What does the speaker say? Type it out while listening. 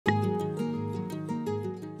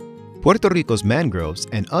Puerto Rico's mangroves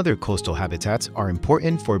and other coastal habitats are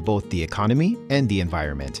important for both the economy and the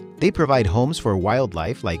environment. They provide homes for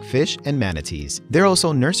wildlife like fish and manatees. They're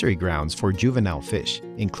also nursery grounds for juvenile fish,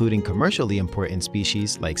 including commercially important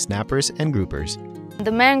species like snappers and groupers.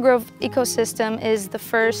 The mangrove ecosystem is the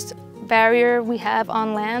first barrier we have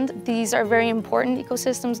on land. These are very important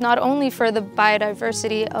ecosystems, not only for the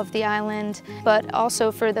biodiversity of the island, but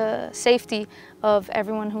also for the safety of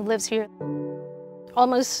everyone who lives here.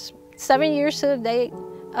 Almost 7 years to the date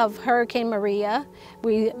of Hurricane Maria,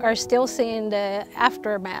 we are still seeing the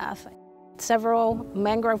aftermath. Several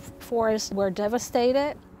mangrove forests were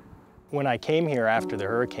devastated. When I came here after the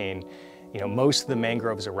hurricane, most of the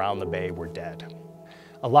mangroves around the bay were dead.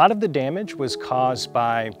 A lot of the damage was caused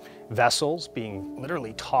by vessels being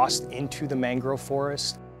literally tossed into the mangrove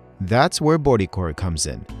forest. That's where BoriCorps comes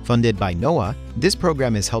in. Funded by NOAA, this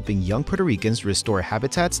program is helping young Puerto Ricans restore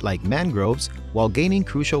habitats like mangroves while gaining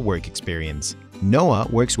crucial work experience.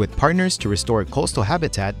 NOAA works with partners to restore coastal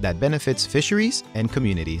habitat that benefits fisheries and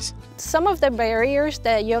communities. Some of the barriers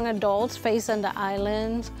that young adults face on the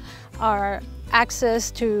island are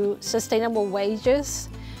access to sustainable wages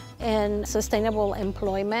and sustainable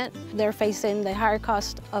employment. They're facing the higher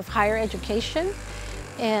cost of higher education.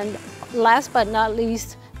 And last but not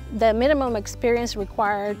least, the minimum experience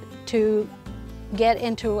required to get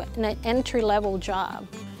into an entry-level job.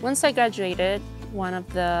 Once I graduated, one of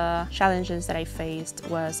the challenges that I faced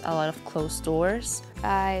was a lot of closed doors.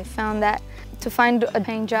 I found that to find a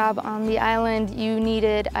paying job on the island, you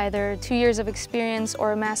needed either 2 years of experience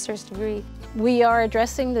or a master's degree. We are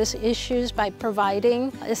addressing these issues by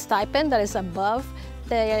providing a stipend that is above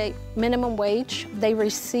the minimum wage. They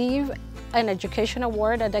receive an education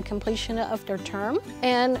award at the completion of their term.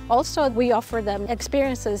 And also we offer them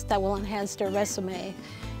experiences that will enhance their resume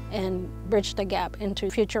and bridge the gap into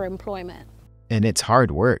future employment. And it's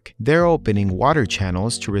hard work. They're opening water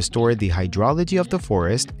channels to restore the hydrology of the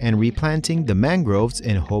forest and replanting the mangroves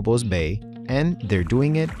in Hobo's Bay, and they're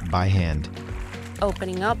doing it by hand.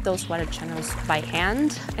 Opening up those water channels by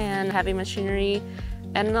hand and heavy machinery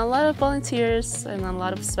and a lot of volunteers and a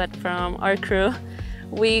lot of sweat from our crew.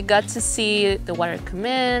 We got to see the water come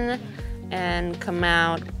in and come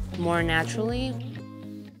out more naturally.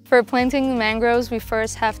 For planting the mangroves, we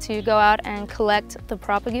first have to go out and collect the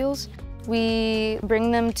propagules. We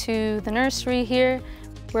bring them to the nursery here,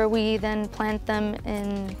 where we then plant them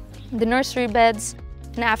in the nursery beds.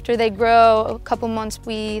 And after they grow a couple months,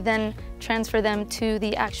 we then transfer them to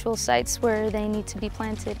the actual sites where they need to be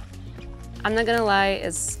planted. I'm not gonna lie,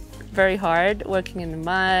 it's very hard working in the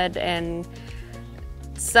mud and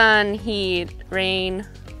sun, heat, rain,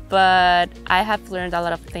 but I have learned a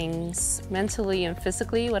lot of things mentally and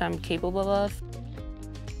physically, what I'm capable of.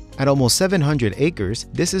 At almost 700 acres,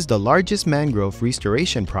 this is the largest mangrove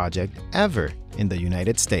restoration project ever in the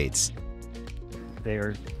United States. They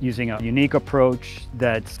are using a unique approach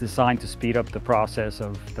that's designed to speed up the process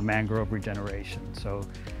of the mangrove regeneration. So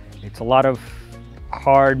it's a lot of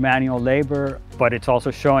hard manual labor, but it's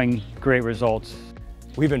also showing great results.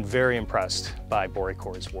 We've been very impressed by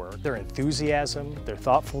BoriCorps' work. Their enthusiasm, their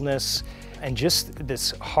thoughtfulness, and just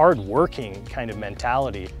this hard-working kind of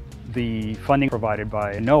mentality. The funding provided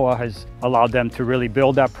by NOAA has allowed them to really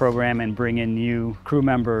build that program and bring in new crew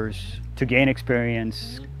members to gain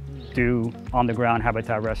experience, do on-the-ground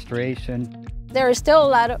habitat restoration. There is still a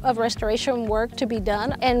lot of restoration work to be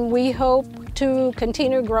done, and we hope to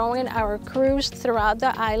continue growing our crews throughout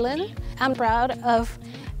the island. I'm proud of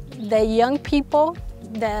the young people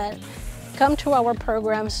that come to our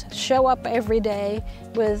programs, show up every day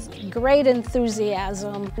with great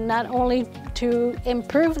enthusiasm, not only to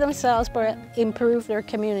improve themselves, but improve their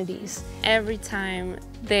communities. Every time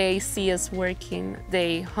they see us working,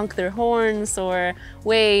 they honk their horns or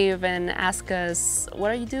wave and ask us,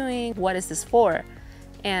 what are you doing? What is this for?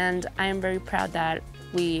 And I am very proud that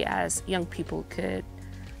we as young people could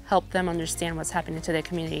help them understand what's happening to their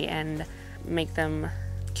community and make them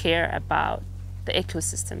care about the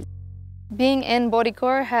ecosystem. Being in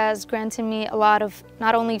BoriCorps has granted me a lot of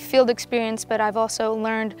not only field experience, but I've also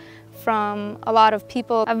learned from a lot of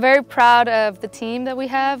people. I'm very proud of the team that we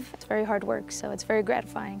have. It's very hard work, so it's very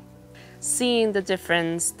gratifying. Seeing the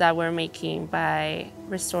difference that we're making by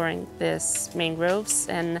restoring these mangroves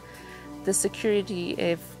and the security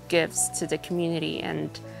it gives to the community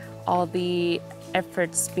and all the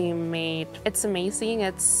efforts being made, it's amazing.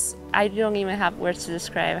 I don't even have words to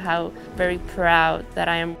describe how very proud that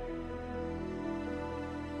I am.